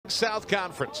South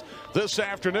Conference this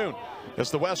afternoon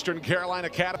as the Western Carolina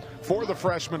Academy for the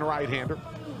freshman right-hander.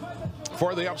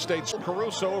 For the Upstate,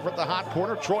 Caruso over at the hot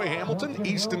corner. Troy Hamilton,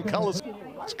 Easton Cullis.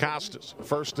 It's Costas.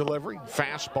 First delivery,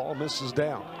 fastball misses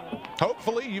down.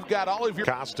 Hopefully you've got all of your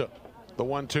Costa. The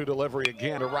 1-2 delivery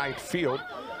again to right field.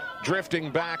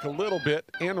 Drifting back a little bit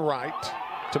in right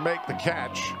to make the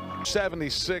catch.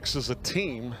 76 as a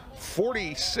team,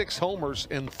 46 homers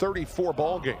in 34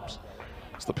 ball games.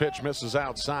 As the pitch misses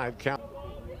outside, count.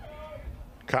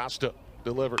 Costa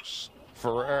delivers.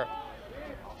 Ferreras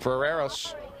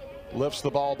lifts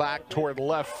the ball back toward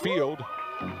left field.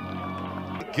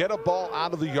 Get a ball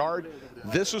out of the yard.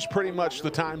 This is pretty much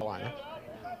the timeline.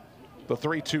 The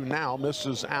 3-2 now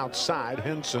misses outside.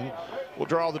 Henson will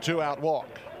draw the 2-out walk.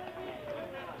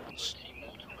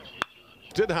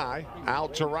 Did high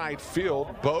out to right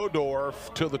field.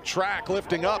 Bodorf to the track,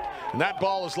 lifting up, and that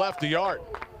ball has left the yard.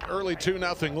 Early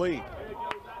 2-0 lead.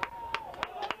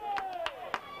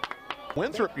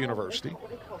 Winthrop University.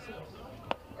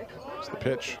 As the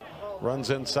pitch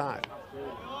runs inside.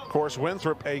 Of course,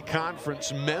 Winthrop, a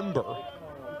conference member,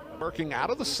 working out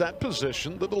of the set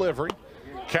position. The delivery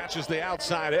catches the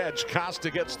outside edge.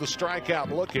 Costa gets the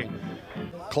strikeout looking.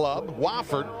 Club.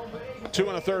 Wofford, 2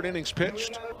 1/3 innings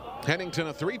pitched. Hennington,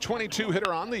 a .322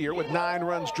 hitter on the year with 9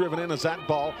 runs driven in as that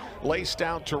ball laced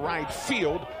out to right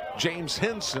field. James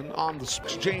Henson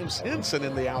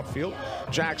in the outfield.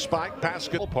 Jack Spike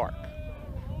past Park.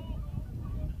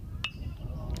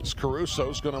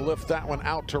 Caruso's going to lift that one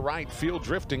out to right field,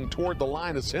 drifting toward the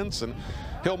line as Henson.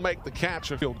 He'll make the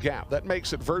catch a field gap. That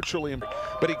makes it virtually,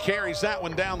 but he carries that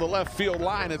one down the left field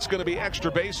line. It's going to be extra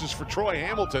bases for Troy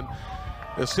Hamilton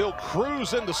as he'll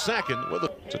cruise into second with a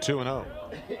 2-0.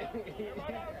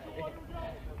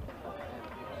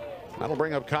 That'll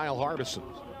bring up Kyle Harbison.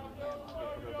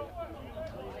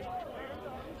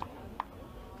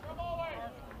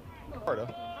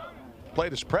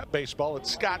 Played his prep baseball at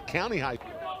Scott County High.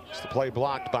 It's the play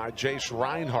blocked by Jace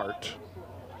Reinhardt,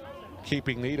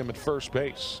 keeping Needham at first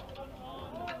base.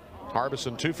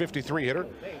 Harbison, .253 hitter.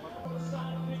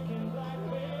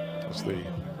 As the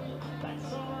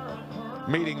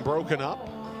meeting broken up.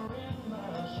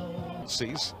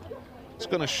 Sees it's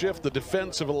going to shift the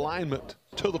defensive alignment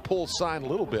to the pull sign a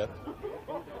little bit.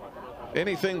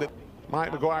 Anything that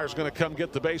Mike McGuire is going to come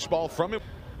get the baseball from him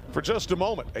for just a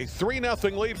moment. A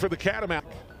 3-0 lead for the Catamount.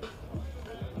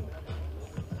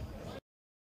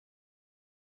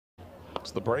 It's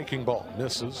the breaking ball,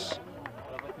 misses.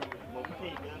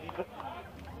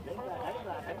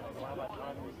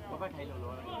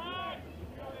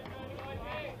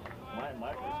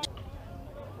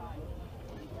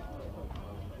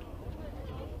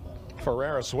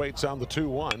 Ferreras waits on the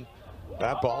 2-1.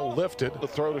 That ball lifted. The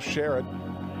throw to Sherrod.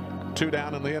 2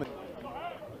 down in the inning.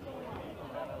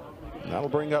 That'll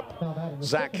bring up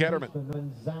Zach Ketterman.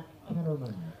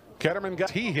 Ketterman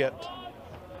he hit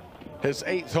his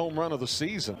 8th home run of the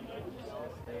season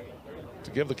to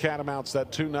give the Catamounts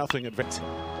that 2-0 advance.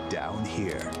 Down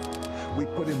here, we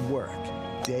put in work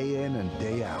day in and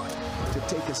day out to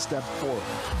take a step forward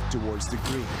towards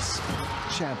degrees,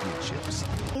 championships.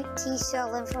 T-cell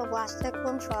lymphoblastic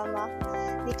lymphoma,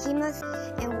 the chemo,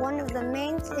 and one of the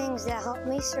main things that helped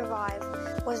me survive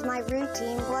was my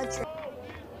routine blood training.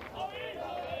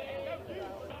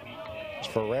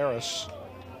 Ferreras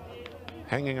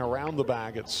hanging around the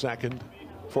bag at second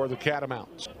for the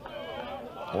Catamounts.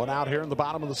 One out here in the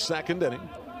bottom of the 2nd inning.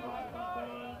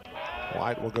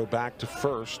 White will go back to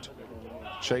first,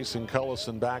 chasing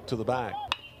Cullison back to the bag.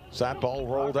 As that ball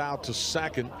rolled out to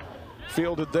second,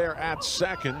 fielded there at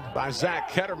second by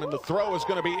Zach Ketterman. The throw is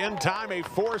going to be in time, a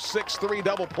 4-6-3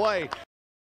 double play.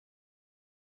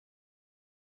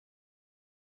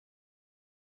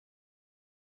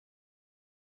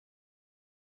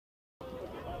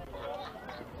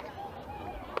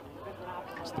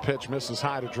 The pitch misses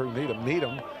high to Drew Needham.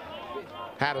 Needham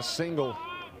had a single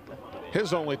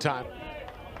his only time.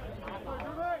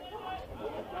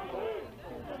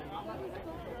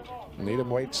 Needham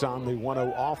waits on the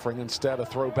 1-0 offering, instead a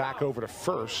throw back over to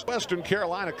first. Western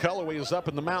Carolina colorway is up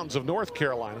in the mountains of North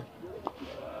Carolina,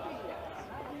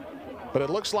 but it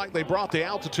looks like they brought the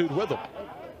altitude with them.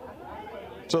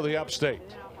 So the Upstate,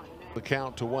 the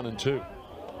count to 1-2.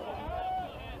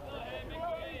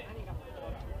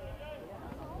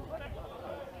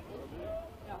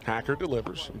 Hacker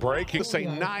delivers. Breaking. It's a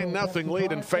 9-0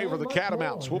 lead in favor of the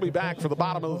Catamounts. We'll be back for the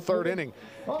bottom of the 3rd inning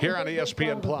here on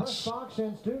ESPN+.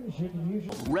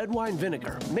 Red wine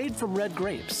vinegar made from red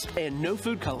grapes and no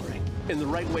food coloring. And the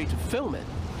right way to film it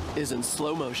is in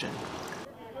slow motion.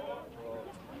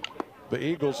 The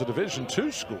Eagles, a Division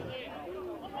II school,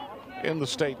 in the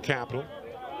state capital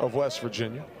of West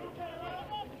Virginia.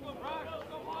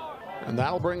 And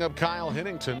that'll bring up Kyle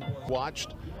Hennington,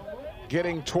 watched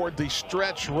getting toward the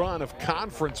stretch run of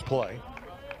conference play.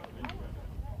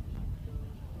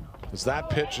 As that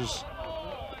pitch is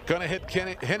going to hit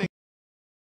Hennington.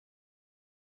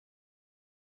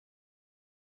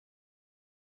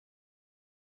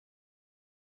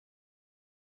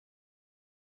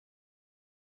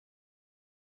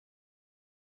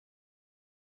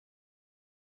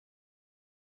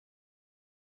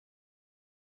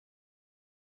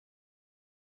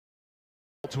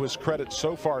 To his credit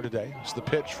so far today, as the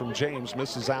pitch from James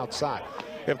misses outside.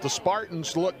 If the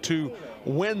Spartans look to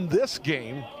win this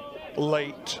game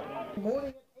late,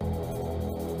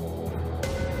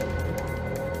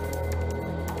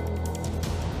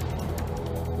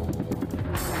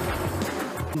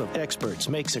 of experts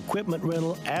makes equipment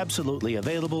rental absolutely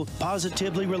available,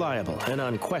 positively reliable, and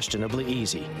unquestionably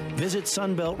easy. Visit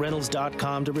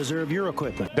sunbeltrentals.com to reserve your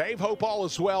equipment. Dave, hope all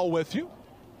is well with you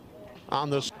on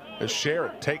this. As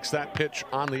Sherritt takes that pitch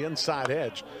on the inside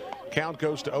edge. Count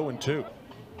goes to 0-2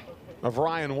 of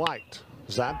Ryan White.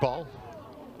 Is that ball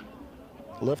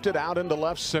lifted out into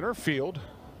left center field?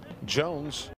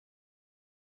 Jones.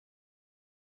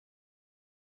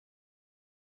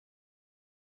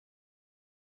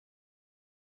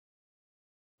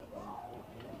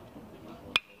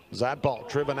 Is that ball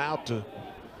driven out to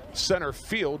center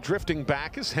field? Drifting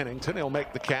back is Hennington. He'll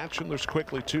make the catch, and there's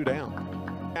quickly 2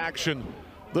 down. Action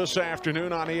this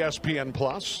afternoon on ESPN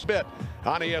Plus. Bit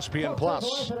on ESPN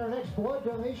Plus. Our next blood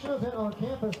donation event on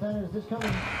campus then is this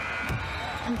coming.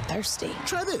 I'm thirsty.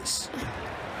 Try this.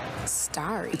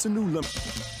 Starry. It's a new lemon.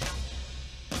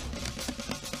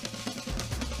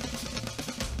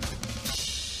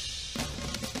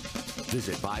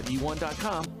 Visit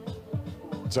 5e1.com.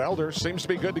 Zelder seems to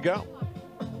be good to go.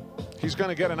 He's going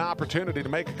to get an opportunity to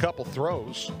make a couple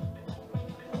throws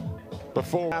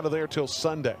before out of there till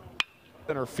Sunday.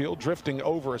 Center field, drifting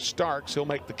over Starks. He'll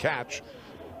make the catch,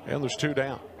 and there's 2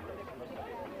 down.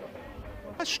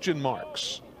 Question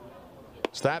marks.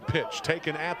 It's that pitch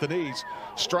taken at the knees.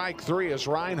 Strike 3 as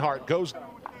Reinhardt goes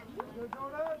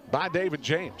by David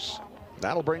James.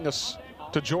 That'll bring us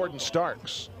to Jordan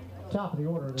Starks. Top of the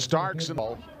order. Starks and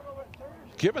ball.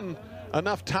 Given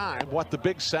enough time, what the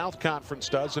Big South Conference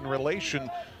does in relation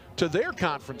to their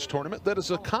conference tournament, that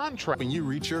is a contract. When you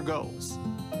reach your goals,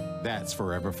 that's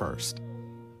forever first.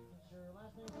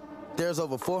 There's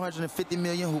over 450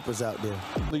 million hoopers out there.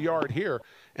 The yard here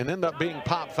and end up being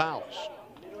pop fouls.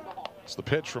 It's the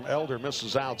pitch from Elder,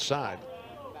 misses outside.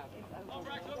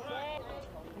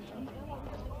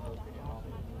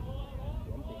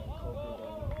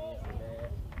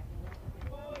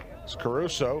 It's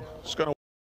Caruso. It's going to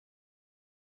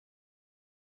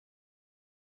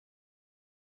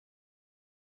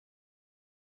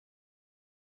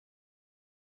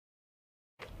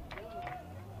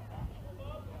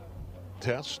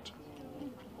test.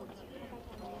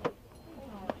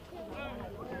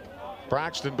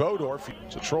 Braxton Bodorf.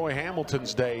 So Troy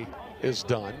Hamilton's day is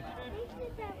done.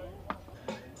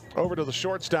 Over to the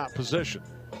shortstop position.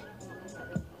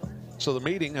 So the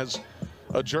meeting has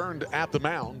adjourned at the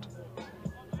mound.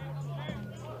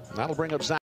 That'll bring up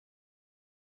Zach.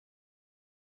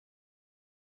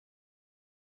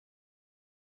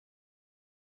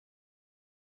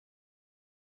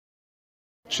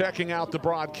 Checking out the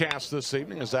broadcast this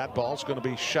evening as that ball's going to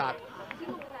be shot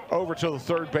over to the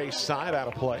third base side, out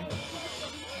of play.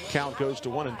 Count goes to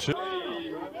 1-2.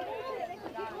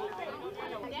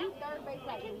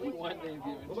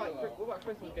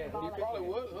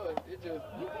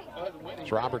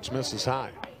 As Roberts misses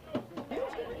high.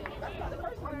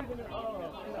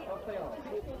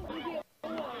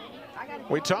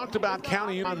 We talked about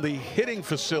County on the hitting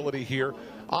facility here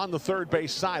on the third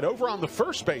base side. Over on the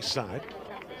first base side,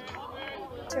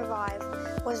 survive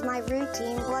was my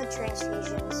routine blood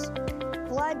transfusions.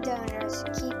 Blood donors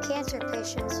keep cancer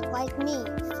patients like me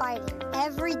fighting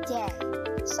every day.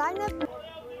 Sign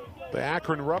up. The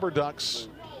Akron Rubber Ducks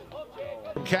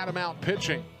from Catamount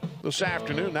pitching this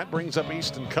afternoon. That brings up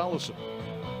Easton Cullison.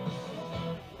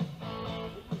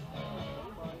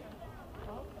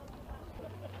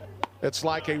 It's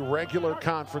like a regular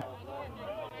conference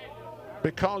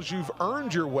because you've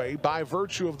earned your way by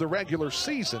virtue of the regular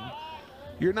season.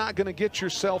 You're not going to get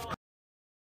yourself.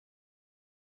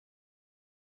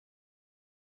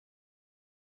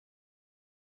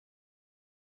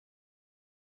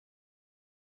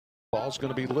 Ball's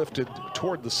going to be lifted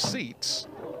toward the seats.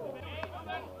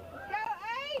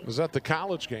 Is that the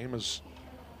college game? Is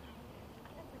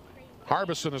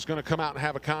Harbison is going to come out and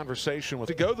have a conversation with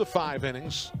to go the 5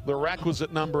 innings, the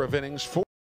requisite number of innings for.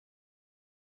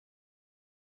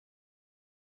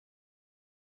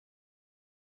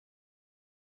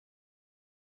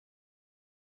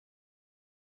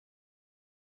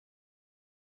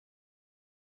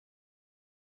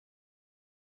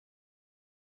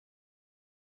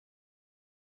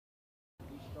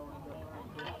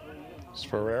 It's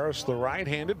Ferreras, the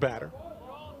right-handed batter.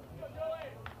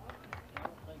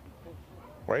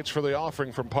 Waits for the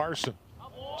offering from Parson.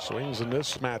 Swings in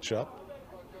this matchup.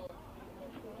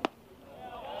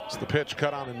 It's the pitch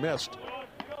cut on and missed.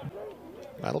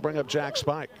 That'll bring up Jack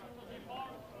Spike.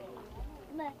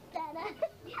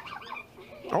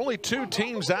 Only 2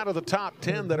 teams out of the top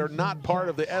 10 that are not part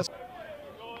of the S.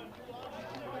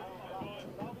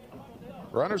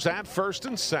 Runners at first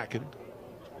and second.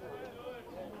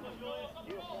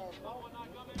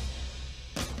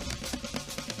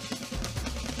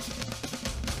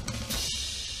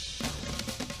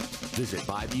 Visit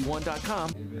 5v1.com.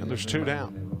 And there's 2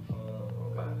 down.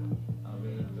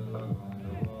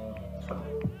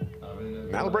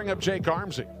 That'll bring up Jake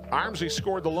Armsey. Armsey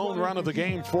scored the lone run of the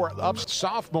game for Upstate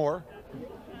sophomore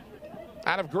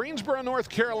out of Greensboro, North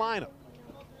Carolina.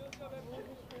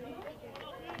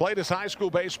 Played his high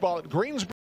school baseball at Greensboro.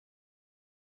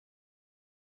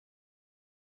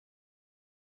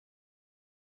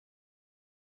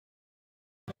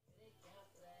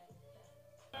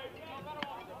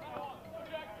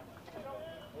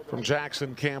 From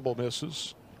Jackson, Campbell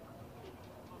misses.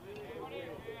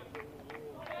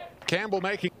 Campbell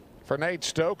making for Nate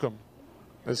Stokeham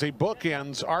as he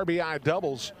bookends RBI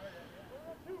doubles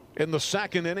in the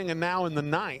 2nd inning and now in the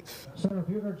 9th. Center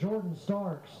fielder Jordan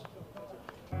Starks.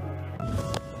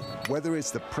 Whether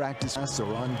it's the practice or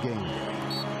on game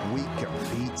day, we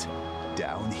compete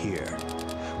down here.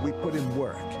 We put in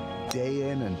work day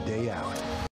in and day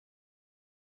out